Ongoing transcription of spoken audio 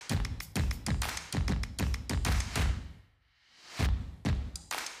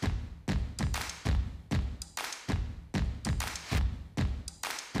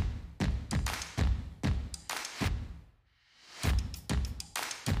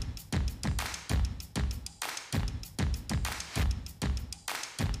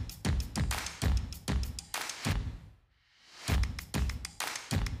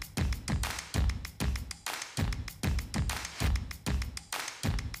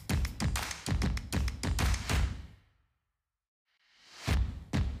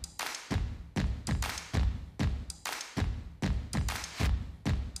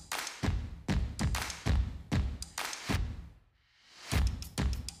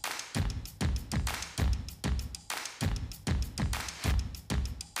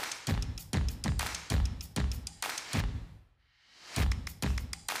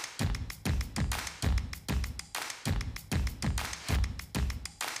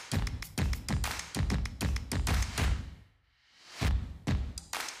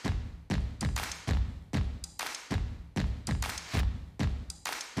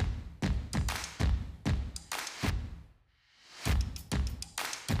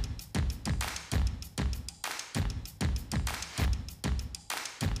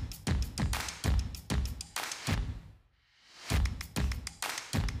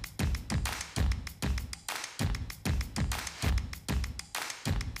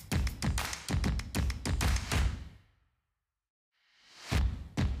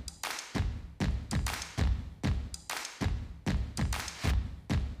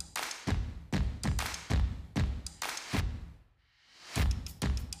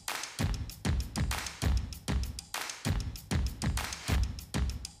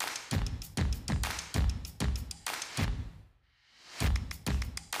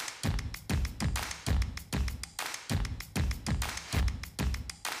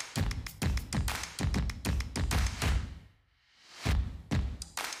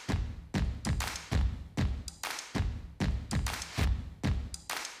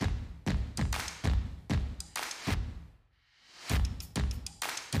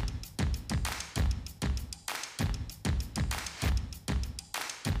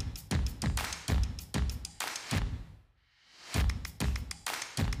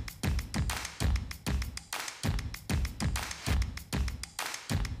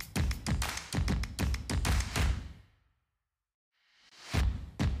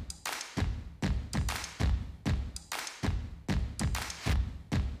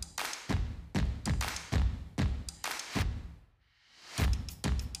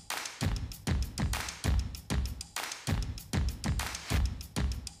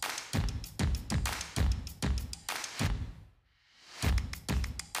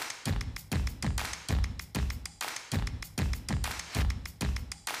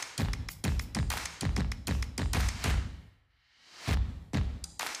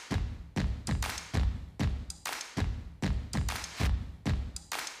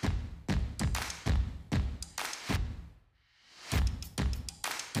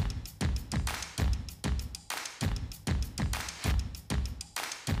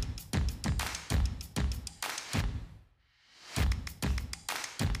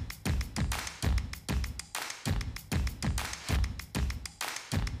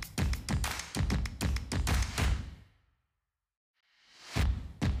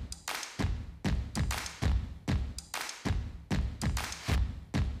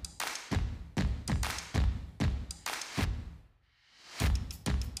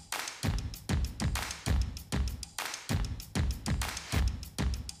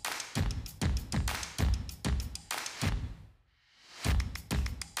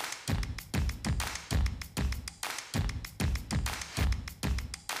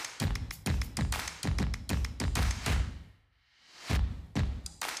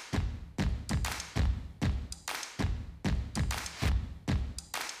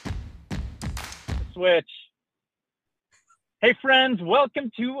switch. Hey friends,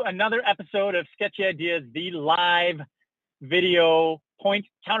 welcome to another episode of Sketchy Ideas, the live video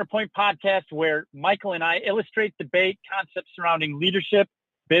counterpoint podcast where Michael and I illustrate, debate concepts surrounding leadership,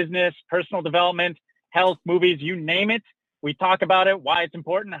 business, personal development, health, movies, you name it. We talk about it, why it's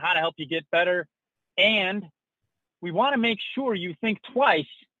important, how to help you get better. And we want to make sure you think twice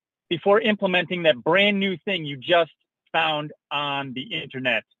before implementing that brand new thing you just found on the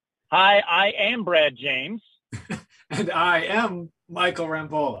internet. Hi, I am Brad James. And I am Michael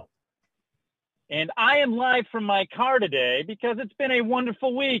Rambola. And I am live from my car today because it's been a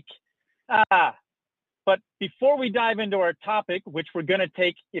wonderful week. But before we dive into our topic, which we're going to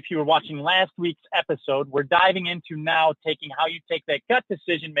take, if you were watching last week's episode, we're diving into now taking how you take that gut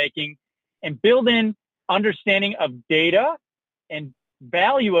decision making and build in understanding of data and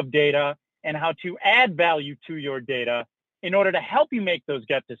value of data and how to add value to your data in order to help you make those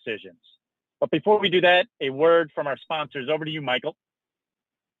gut decisions. But before we do that, a word from our sponsors. Over to you, Michael.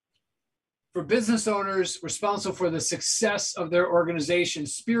 For business owners responsible for the success of their organization,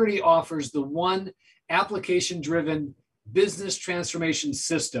 Spirity offers the one application-driven business transformation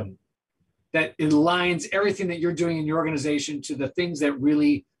system that aligns everything that you're doing in your organization to the things that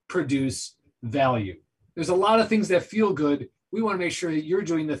really produce value. There's a lot of things that feel good. We want to make sure that you're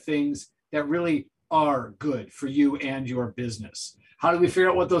doing the things that really are good for you and your business. How do we figure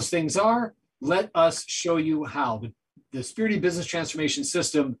out what those things are? Let us show you how. The Spirity Business Transformation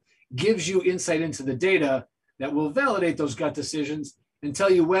System gives you insight into the data that will validate those gut decisions and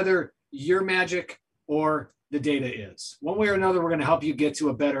tell you whether you're magic or the data is. One way or another, we're going to help you get to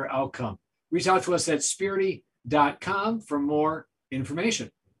a better outcome. Reach out to us at spirity.com for more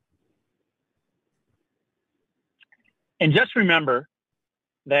information. And just remember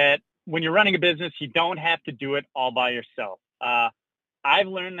that when you're running a business, you don't have to do it all by yourself. I've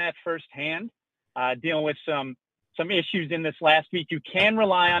learned that firsthand, dealing with some issues in this last week. You can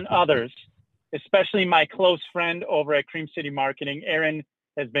rely on others, especially my close friend over at Cream City Marketing. Aaron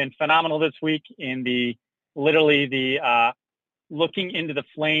has been phenomenal this week in the looking into the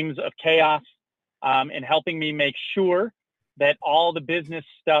flames of chaos and helping me make sure that all the business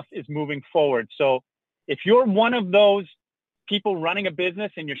stuff is moving forward. So if you're one of those people running a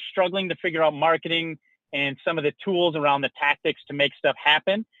business and you're struggling to figure out marketing and some of the tools around the tactics to make stuff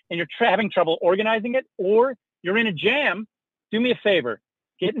happen, and you're having trouble organizing it, or you're in a jam, do me a favor.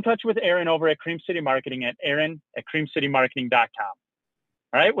 Get in touch with Aaron over at Cream City Marketing at aaron@creamcitymarketing.com.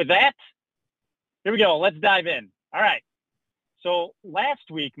 All right, with that, here we go. Let's dive in. All right. So last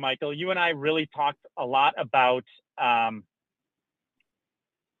week, Michael, you and I really talked a lot about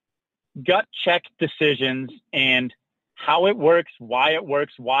gut check decisions and how it works,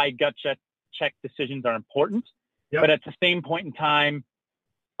 why gut check decisions are important. Yep. But at the same point in time,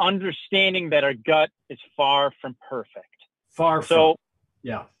 understanding that our gut is far from perfect.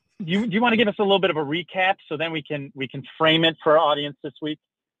 Yeah. Do you want to give us a little bit of a recap so then we can frame it for our audience this week?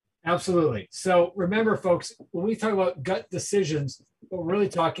 Absolutely. So remember, folks, when we talk about gut decisions, what we're really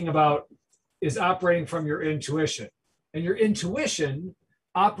talking about is operating from your intuition. And your intuition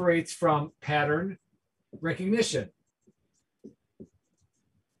operates from pattern recognition.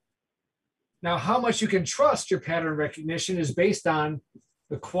 Now, how much you can trust your pattern recognition is based on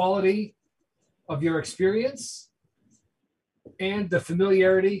the quality of your experience and the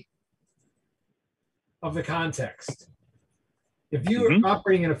familiarity of the context. If you are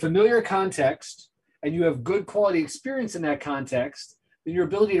operating in a familiar context and you have good quality experience in that context, then your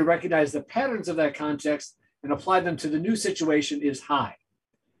ability to recognize the patterns of that context and apply them to the new situation is high.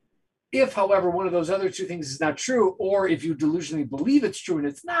 If, however, one of those other two things is not true, or if you delusionally believe it's true and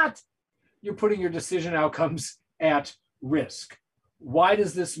it's not, you're putting your decision outcomes at risk. Why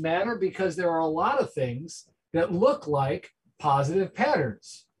does this matter? Because there are a lot of things that look like positive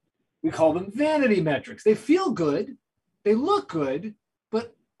patterns. We call them vanity metrics. They feel good, they look good,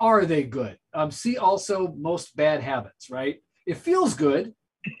 but are they good? See also most bad habits, right? It feels good.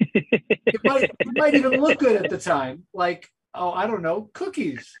 It might even look good at the time. Like, oh, I don't know,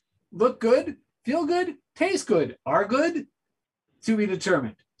 cookies look good, feel good, taste good, are good, to be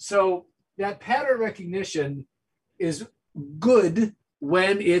determined. So that pattern recognition is good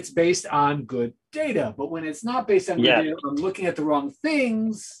when it's based on good data. But when it's not based on good data, I'm looking at the wrong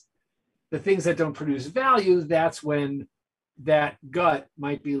things, the things that don't produce value, that's when that gut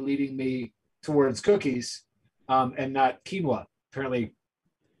might be leading me towards cookies and not quinoa. Apparently,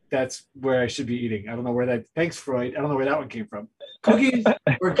 that's where I should be eating. I don't know where that, thanks, Freud. I don't know where that one came from. Cookies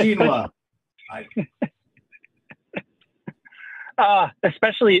or quinoa?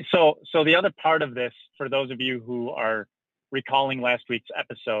 Especially, so the other part of this, for those of you who are recalling last week's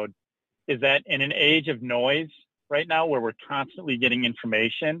episode, is that in an age of noise right now, where we're constantly getting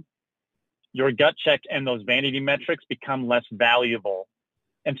information, your gut check and those vanity metrics become less valuable.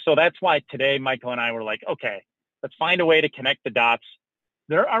 And so that's why today, Michael and I were like, okay, let's find a way to connect the dots.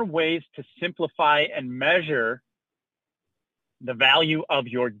 There are ways to simplify and measure the value of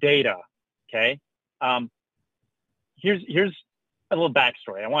your data. Okay. Here's a little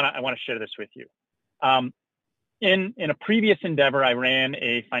backstory. I want to share this with you. In a previous endeavor, I ran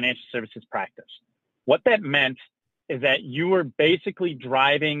a financial services practice. What that meant is that you were basically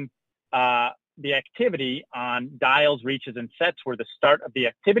driving the activity on dials, reaches, and sets were the start of the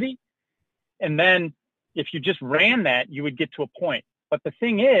activity. And then if you just ran that, you would get to a point. But the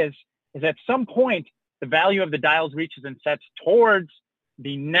thing is at some point, the value of the dials, reaches, and sets towards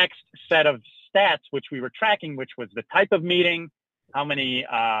the next set of stats, which we were tracking, which was the type of meeting, how many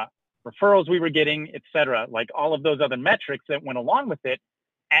referrals we were getting, et cetera, like all of those other metrics that went along with it,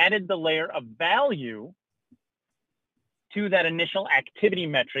 added the layer of value to that initial activity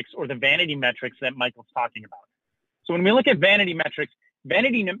metrics or the vanity metrics that Michael's talking about. So when we look at vanity metrics,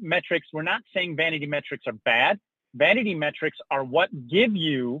 we're not saying vanity metrics are bad. Vanity metrics are what give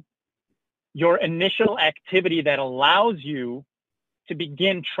you your initial activity that allows you to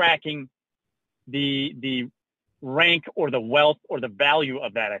begin tracking the rank or the wealth or the value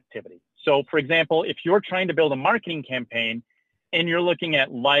of that activity. So for example, if you're trying to build a marketing campaign and you're looking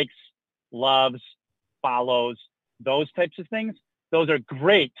at likes, loves, follows, those types of things, those are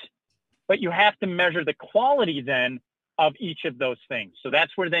great, but you have to measure the quality then of each of those things. So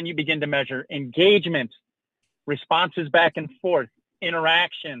that's where then you begin to measure engagement, responses back and forth,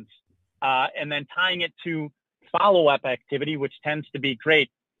 interactions, and then tying it to follow-up activity, which tends to be great.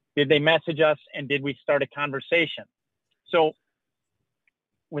 Did they message us and did we start a conversation? So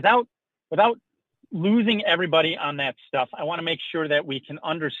without losing everybody on that stuff, I want to make sure that we can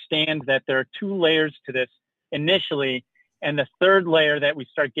understand that there are two layers to this initially, and the third layer that we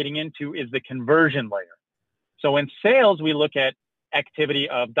start getting into is the conversion layer. So in sales, we look at activity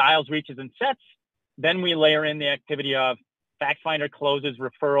of dials, reaches, and sets. Then we layer in the activity of fact finder, closes,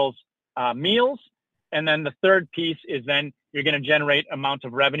 referrals, meals. And then the third piece is then you're going to generate amount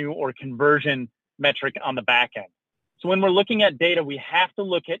of revenue or conversion metric on the back end. So when we're looking at data, we have to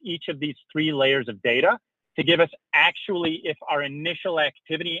look at each of these three layers of data to give us actually if our initial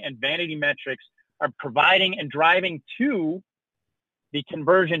activity and vanity metrics are providing and driving to the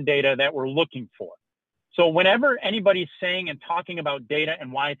conversion data that we're looking for. So whenever anybody's saying and talking about data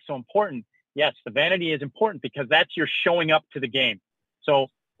and why it's so important, yes, the vanity is important because that's your showing up to the game. So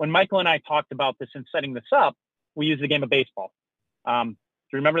when Michael and I talked about this and setting this up, we used the game of baseball. Do you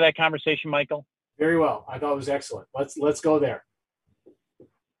remember that conversation, Michael? Very well. I thought it was excellent. Let's go there.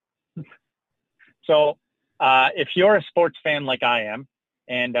 So if you're a sports fan like I am,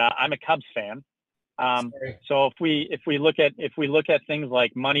 and I'm a Cubs fan, so if we look at things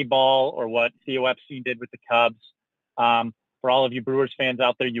like Moneyball or what Theo Epstein did with the Cubs, for all of you Brewers fans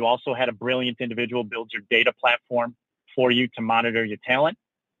out there, you also had a brilliant individual build your data platform for you to monitor your talent.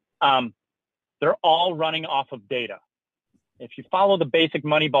 They're all running off of data. If you follow the basic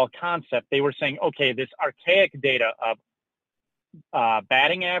Moneyball concept, they were saying, okay, this archaic data of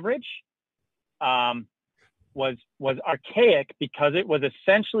batting average was archaic because it was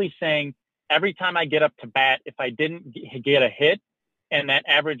essentially saying every time I get up to bat, if I didn't get a hit and that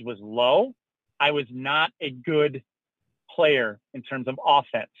average was low, I was not a good player in terms of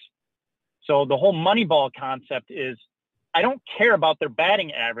offense. So the whole Moneyball concept is I don't care about their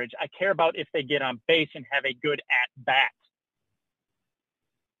batting average. I care about if they get on base and have a good at bat.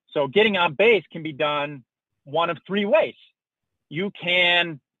 So getting on base can be done one of three ways. You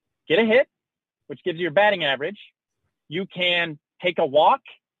can get a hit, which gives you your batting average. You can take a walk,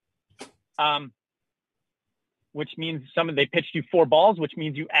 which means they pitched you 4 balls, which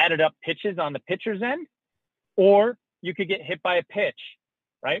means you added up pitches on the pitcher's end, or you could get hit by a pitch,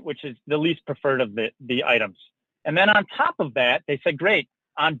 right? Which is the least preferred of the items. And then on top of that, they said, great,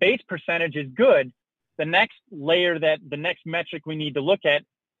 on base percentage is good. The next layer the next metric we need to look at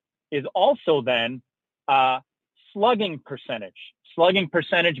is also then slugging percentage. Slugging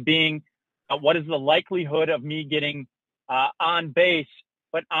percentage being what is the likelihood of me getting on base,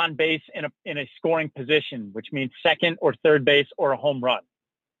 but on base in a scoring position, which means second or third base or a home run.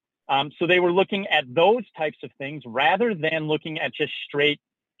 So they were looking at those types of things rather than looking at just straight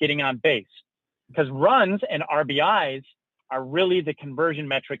getting on base, because runs and RBIs are really the conversion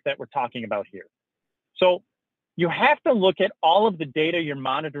metric that we're talking about here. So you have to look at all of the data you're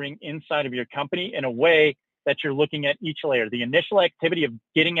monitoring inside of your company in a way that you're looking at each layer, the initial activity of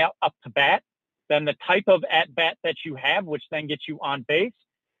getting out up to bat, then the type of at bat that you have, which then gets you on base,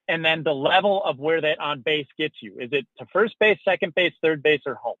 and then the level of where that on base gets you. Is it to first base, second base, third base,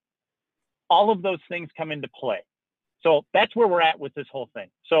 or home? All of those things come into play. So that's where we're at with this whole thing.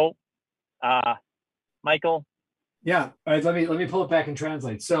 So, Michael. Yeah. All right. Let me pull it back and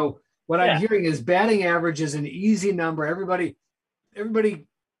translate. So what I'm hearing is batting average is an easy number. Everybody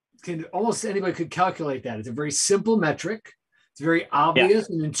can, almost anybody could calculate that. It's a very simple metric. It's very obvious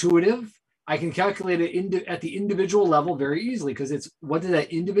and intuitive. I can calculate it at the individual level very easily, because it's what did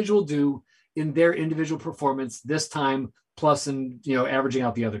that individual do in their individual performance this time, plus and averaging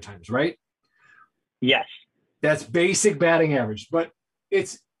out the other times, right? Yes. That's basic batting average, but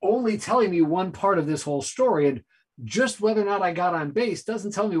it's only telling me one part of this whole story. And just whether or not I got on base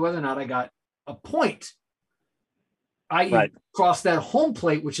doesn't tell me whether or not I got a point. I crossed that home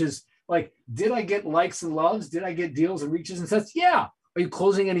plate, which is like, did I get likes and loves? Did I get deals and reaches and sets? Yeah. Are you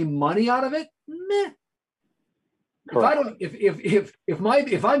closing any money out of it? Meh. Correct.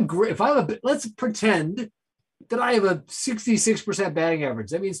 Let's pretend that I have a 66% batting average.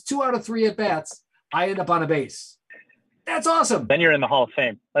 That means 2 out of 3 at bats, I end up on a base. That's awesome. Then you're in the Hall of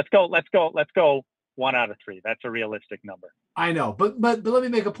Fame. Let's go 1 out of 3. That's a realistic number. I know, but let me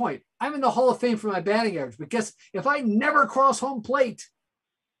make a point. I'm in the Hall of Fame for my batting average, but guess if I never cross home plate,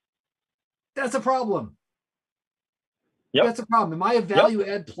 that's a problem. Yep. That's a problem. Am I a value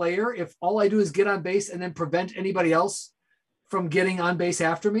add player if all I do is get on base and then prevent anybody else from getting on base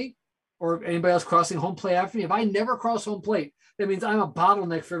after me, or anybody else crossing home plate after me? If I never cross home plate, that means I'm a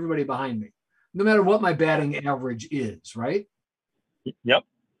bottleneck for everybody behind me, no matter what my batting average is, right? Yep.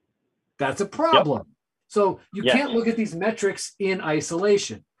 That's a problem. Yep. So you can't look at these metrics in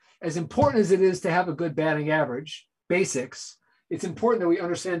isolation. As important as it is to have a good batting average, basics, it's important that we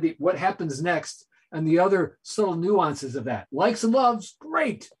understand what happens next and the other subtle nuances of that. Likes and loves,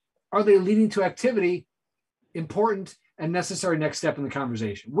 great. Are they leading to activity? Important and necessary next step in the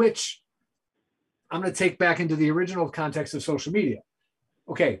conversation, which I'm going to take back into the original context of social media.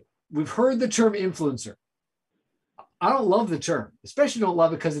 Okay, we've heard the term influencer. I don't love the term, especially don't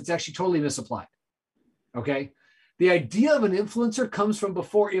love it because it's actually totally misapplied. Okay, the idea of an influencer comes from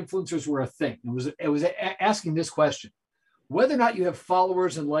before influencers were a thing. It was asking this question: whether or not you have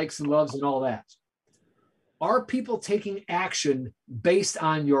followers and likes and loves and all that, are people taking action based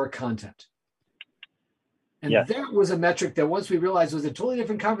on your content? And that was a metric that, once we realized was a totally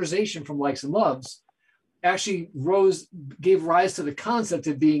different conversation from likes and loves, actually gave rise to the concept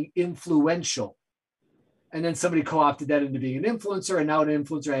of being influential. And then somebody co-opted that into being an influencer, and now an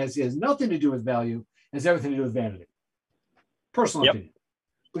influencer has nothing to do with value, has everything to do with vanity. Personal opinion.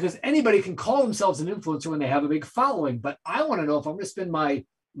 Because anybody can call themselves an influencer when they have a big following, but I want to know, if I'm going to spend my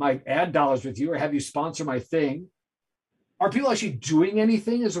ad dollars with you or have you sponsor my thing, are people actually doing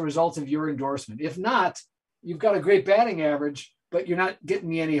anything as a result of your endorsement? If not, you've got a great batting average, but you're not getting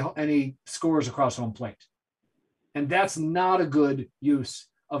me any scores across home plate. And that's not a good use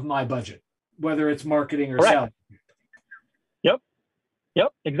of my budget, whether it's marketing or salary.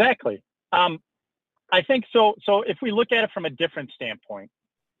 Yep, exactly. I think so. So if we look at it from a different standpoint,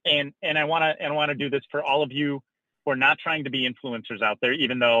 and I want to do this for all of you who are not trying to be influencers out there,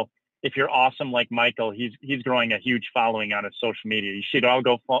 even though if you're awesome like Michael, he's growing a huge following on his social media. You should all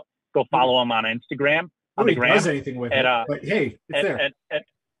go follow him on Instagram. Nobody does anything with it, but hey, it's there.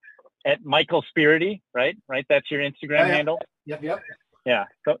 At Michael Spirity, right? That's your Instagram handle. Yep. Yeah.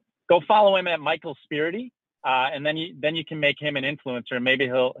 Go follow him at Michael Spirity, and then you can make him an influencer. Maybe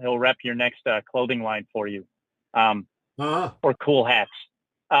he'll rep your next clothing line for you, or cool hats.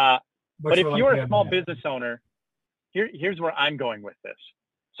 But if you're a small business owner, here's where I'm going with this.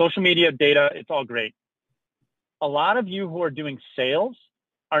 Social media data, it's all great. A lot of you who are doing sales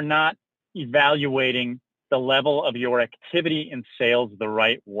are not evaluating the level of your activity in sales the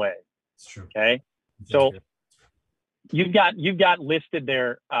right way. It's true. Okay. So you've got listed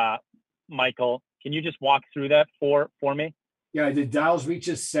there, Michael. Can you just walk through that for me? Yeah, I did dials,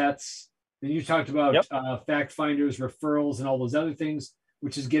 reaches, sets. Then you talked about fact finders, referrals, and all those other things,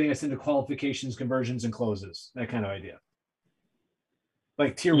 which is getting us into qualifications, conversions, and closes. That kind of idea.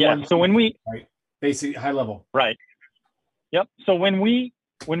 Like tier one. So when we basic high level. Right. Yep. So when we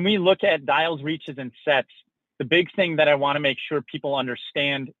look at dials, reaches, and sets, the big thing that I want to make sure people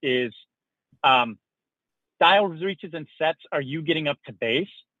understand is dials, reaches, and sets are you getting up to base,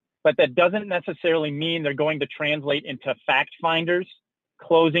 but that doesn't necessarily mean they're going to translate into fact finders,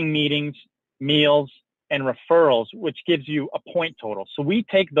 closing meetings, meals, and referrals, which gives you a point total. So we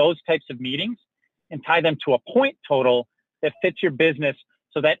take those types of meetings and tie them to a point total that fits your business,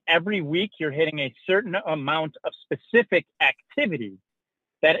 so that every week you're hitting a certain amount of specific activity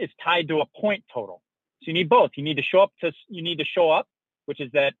that is tied to a point total. So you need both. You need to show up which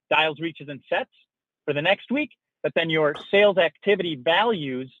is that dials, reaches, and sets for the next week. But then your sales activity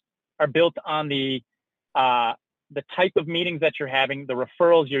values are built on the type of meetings that you're having, the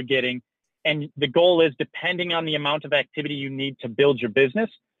referrals you're getting. And the goal is, depending on the amount of activity you need to build your business,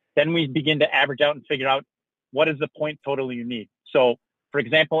 then we begin to average out and figure out what is the point total you need. So, for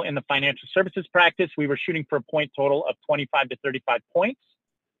example, in the financial services practice, we were shooting for a point total of 25 to 35 points.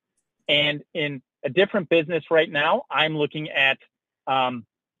 And in a different business right now, I'm looking at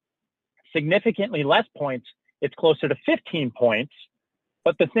significantly less points. It's closer to 15 points.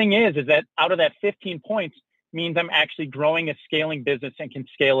 But the thing is that out of that 15 points means I'm actually growing a scaling business and can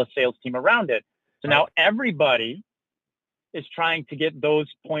scale a sales team around it. So now everybody is trying to get those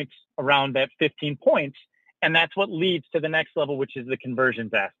points around that 15 points. And that's what leads to the next level, which is the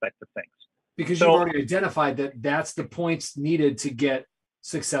conversions aspect of things. Because you've already identified that that's the points needed to get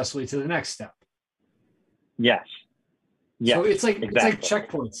successfully to the next step. Yes. Yes. So it's like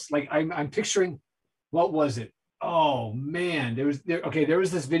checkpoints. Like I'm picturing, what was it? Oh man, there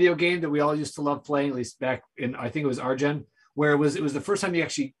was this video game that we all used to love playing, at least back in, I think it was Argen, where it was the first time you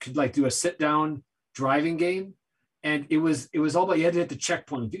actually could like do a sit down driving game. And it was all about, you had to hit the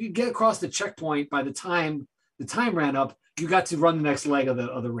checkpoint. If you could get across the checkpoint by the time the time ran up, you got to run the next leg of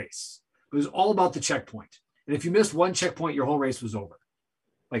the race. It was all about the checkpoint. And if you missed one checkpoint, your whole race was over.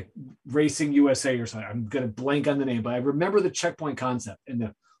 Like Racing USA or something. I'm going to blank on the name, but I remember the checkpoint concept. And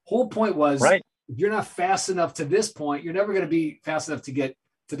the whole point was, if you're not fast enough to this point, you're never going to be fast enough to get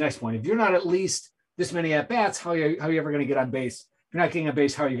to the next point. If you're not at least this many at-bats, how are you ever going to get on base? If you're not getting on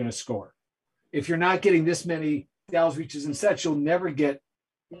base, how are you going to score? If you're not getting this many dials, reaches, and sets, you'll never get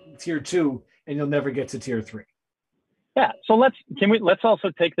tier 2 and you'll never get to tier 3. Yeah. So let's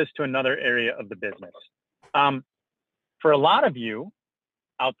also take this to another area of the business. For a lot of you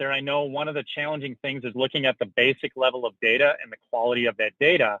out there, I know one of the challenging things is looking at the basic level of data, and the quality of that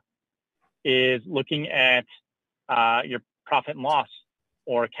data is looking at your profit and loss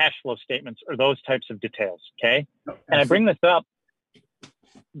or cash flow statements or those types of details. Okay. And I bring this up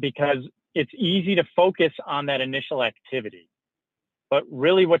because it's easy to focus on that initial activity, but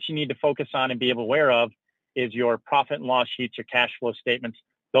really what you need to focus on and be aware of is your profit and loss sheets, your cash flow statements.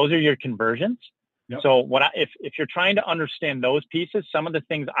 Those are your conversions. Yep. So if you're trying to understand those pieces, some of the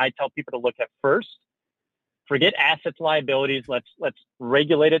things I tell people to look at first, forget assets, liabilities. Let's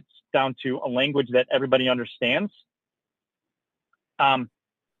regulate it down to a language that everybody understands.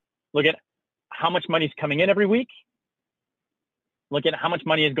 Look at how much money is coming in every week. Look at how much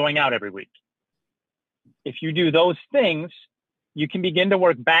money is going out every week. If you do those things, you can begin to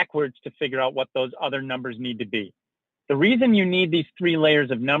work backwards to figure out what those other numbers need to be. The reason you need these 3 layers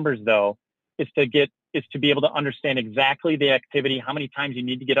of numbers, though, is to be able to understand exactly the activity, how many times you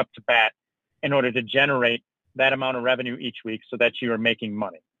need to get up to bat in order to generate that amount of revenue each week so that you are making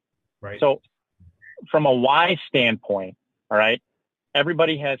money. Right. So from a why standpoint, all right,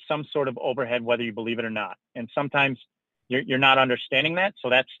 everybody has some sort of overhead, whether you believe it or not. And sometimes you're not understanding that. So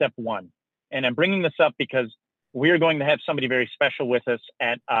that's step 1. And I'm bringing this up because we're going to have somebody very special with us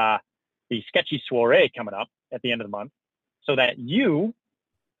at the Sketchy Soiree coming up at the end of the month, so that you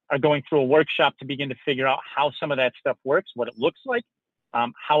are going through a workshop to begin to figure out how some of that stuff works, what it looks like,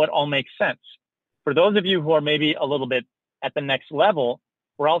 how it all makes sense. For those of you who are maybe a little bit at the next level,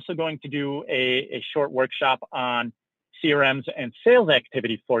 we're also going to do a short workshop on CRMs and sales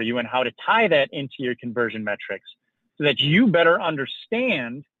activity for you and how to tie that into your conversion metrics so that you better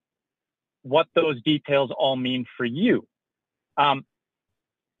understand what those details all mean for you. At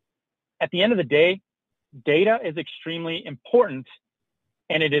the end of the day, data is extremely important,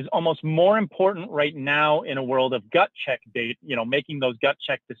 and it is almost more important right now in a world of gut check data, making those gut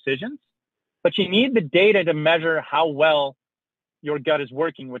check decisions. But you need the data to measure how well your gut is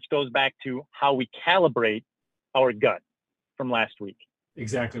working, which goes back to how we calibrate our gut from last week.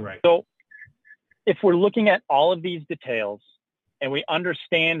 Exactly right. So if we're looking at all of these details and we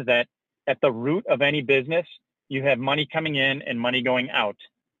understand that at the root of any business, you have money coming in and money going out,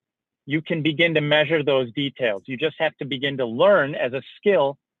 you can begin to measure those details. You just have to begin to learn as a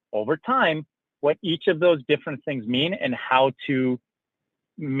skill over time what each of those different things mean and how to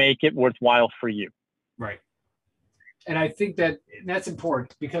make it worthwhile for you. Right. And I think that's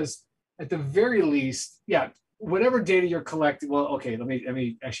important because at the very least, whatever data you're collecting, well, okay, let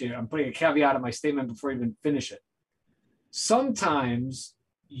me actually, I'm putting a caveat on my statement before I even finish it. Sometimes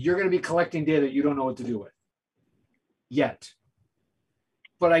you're going to be collecting data that you don't know what to do with yet.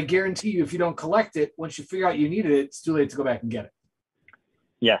 But I guarantee you, if you don't collect it, once you figure out you needed it, it's too late to go back and get it.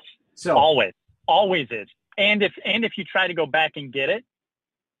 Yes. So always is. And if you try to go back and get it,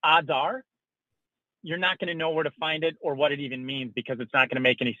 odds are you're not going to know where to find it or what it even means, because it's not going to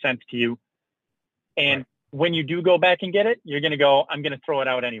make any sense to you. And when you do go back and get it, you're going to go, I'm going to throw it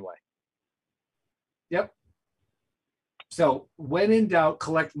out anyway. Yep. So when in doubt,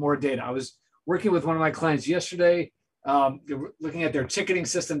 collect more data. I was working with one of my clients yesterday. They were looking at their ticketing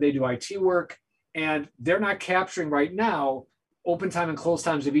system. They do IT work, and they're not capturing right now open time and close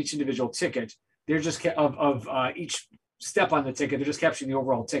times of each individual ticket. They're just of each step on the ticket. They're just capturing the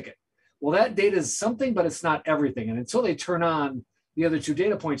overall ticket. Well, that data is something, but it's not everything. And until they turn on the other two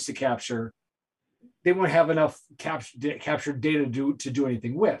data points to capture, they won't have enough captured data to do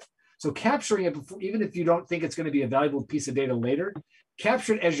anything with. So capturing it, before, even if you don't think it's going to be a valuable piece of data later,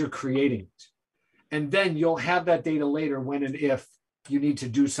 capture it as you're creating it. And then you'll have that data later when and if you need to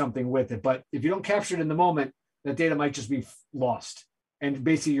do something with it. But if you don't capture it in the moment, that data might just be lost. And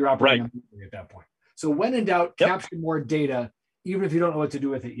basically you're operating at that point. So when in doubt, capture more data, even if you don't know what to do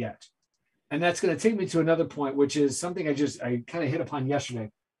with it yet. And that's going to take me to another point, which is something I kind of hit upon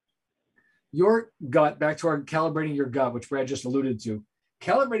yesterday. Your gut, back to our calibrating your gut, which Brad just alluded to.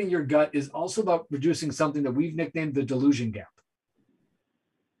 Calibrating your gut is also about reducing something that we've nicknamed the delusion gap.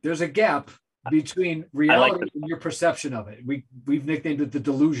 There's a gap between reality and your perception of it. We've nicknamed it the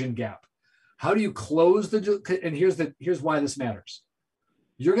delusion gap. How do you close and here's why this matters.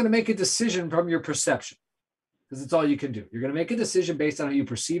 You're going to make a decision from your perception, because it's all you can do. You're going to make a decision based on how you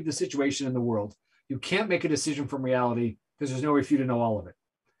perceive the situation in the world. You can't make a decision from reality because there's no way for you to know all of it.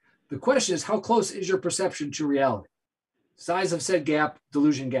 The question is, how close is your perception to reality? Size of said gap,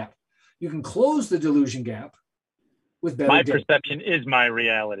 delusion gap. You can close the delusion gap with better My data. perception is my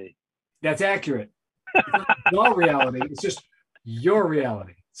reality. That's accurate. It's not your reality. It's just your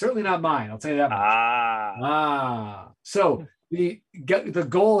reality. Certainly not mine. I'll tell you that much. So the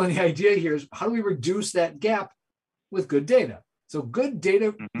goal and the idea here is, how do we reduce that gap with good data? So good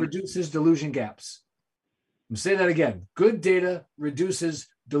data reduces delusion gaps. I'm saying that again. Good data reduces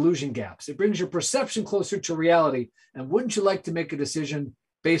delusion gaps. It brings your perception closer to reality. And wouldn't you like to make a decision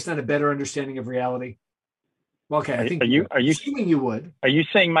based on a better understanding of reality? Well, okay, I think assuming you would. Are you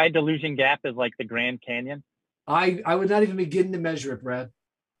saying my delusion gap is like the Grand Canyon? I would not even begin to measure it, Brad.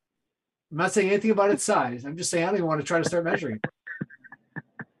 I'm not saying anything about its size. I'm just saying I don't even want to try to start measuring it.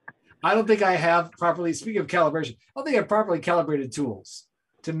 I don't think I have properly, speaking of calibration, I don't think I have properly calibrated tools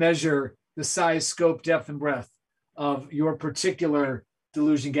to measure the size, scope, depth, and breadth of your particular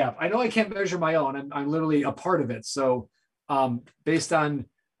delusion gap. I know I can't measure my own. I'm literally a part of it. So based on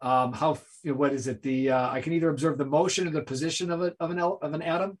what is it? I can either observe the motion or the position of an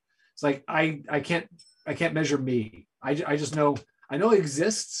atom. It's like I can't measure me. I just know, I know it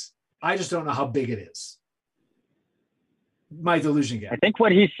exists. I just don't know how big it is. My delusion gap. I think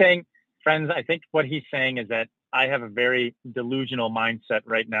what he's saying, friends, is that I have a very delusional mindset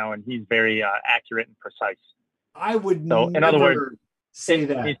right now, and he's very accurate and precise. I would in other words, say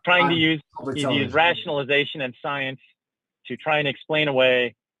that. He's trying to use rationalization and science to try and explain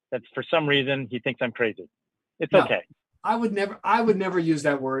away that for some reason he thinks I'm crazy. It's okay. I would never use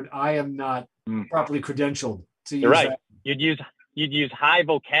that word. I am not properly credentialed to use right. that. You'd use high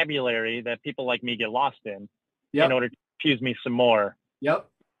vocabulary that people like me get lost in order to confuse me some more. Yep.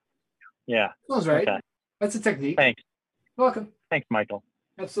 Yeah. Sounds right. Okay. That's a technique. Thanks. You're welcome. Thanks, Michael.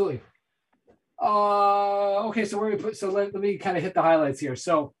 Absolutely. Okay, so let me kind of hit the highlights here.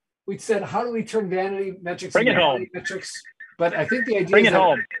 So we said, how do we turn vanity metrics into vanity metrics? But I think the idea Bring it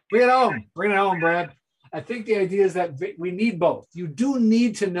home. Bring it home, Brad. I think the idea is that we need both. You do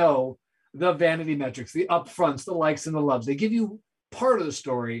need to know the vanity metrics, the upfronts, the likes and the loves. They give you part of the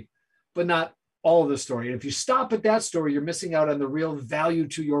story, but not all of the story. And if you stop at that story, you're missing out on the real value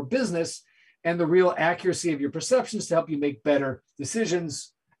to your business and the real accuracy of your perceptions to help you make better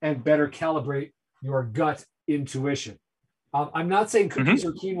decisions and better calibrate your gut intuition. I'm not saying cookies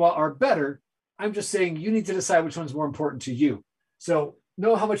or quinoa are better. I'm just saying you need to decide which one's more important to you. So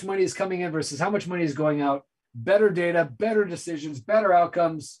know how much money is coming in versus how much money is going out. Better data, better decisions, better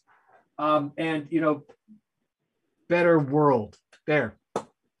outcomes, and better world. There.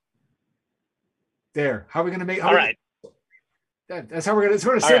 How are we going to make? All right. That's how we're going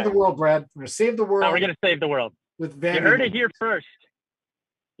to save the world, Brad. We're going to save the world. How we're going to save the world. With vanity. You heard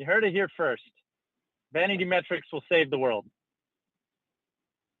it here first. Vanity metrics will save the world.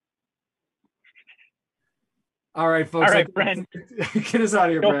 All right, folks. All right, Brent. Get us out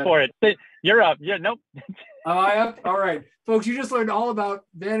of here, Brad. Go for it. You're up. Yeah, nope. I am? All right. Folks, you just learned all about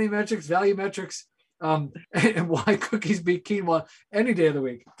vanity metrics, value metrics, and why cookies beat quinoa any day of the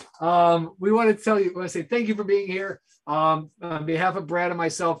week. We want to say thank you for being here. On behalf of Brad and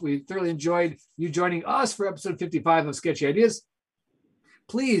myself, we thoroughly enjoyed you joining us for episode 55 of Sketchy Ideas.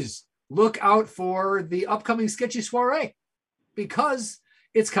 Please look out for the upcoming Sketchy Soiree, because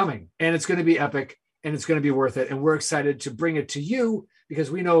it's coming and it's going to be epic and it's going to be worth it. And we're excited to bring it to you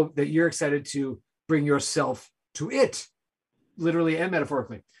because we know that you're excited to bring yourself to it, literally and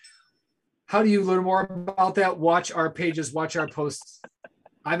metaphorically. How do you learn more about that? Watch our pages, watch our posts.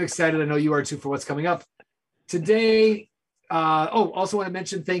 I'm excited. I know you are too for what's coming up today. Also want to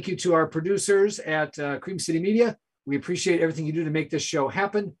mention thank you to our producers at Cream City Media. We appreciate everything you do to make this show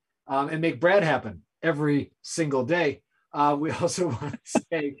happen and make Brad happen every single day. We also want to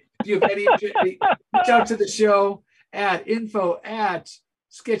say, if you have any, reach out to the show at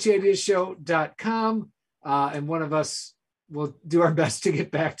info@sketchyideashow.com. And one of us will do our best to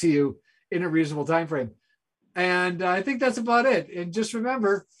get back to you in a reasonable time frame. And I think that's about it. And just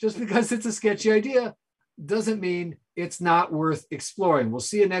remember, just because it's a sketchy idea doesn't mean it's not worth exploring. We'll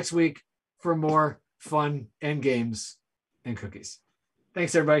see you next week for more fun and games and cookies.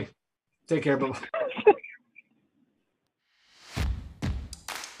 Thanks, everybody. Take care. Bye-bye.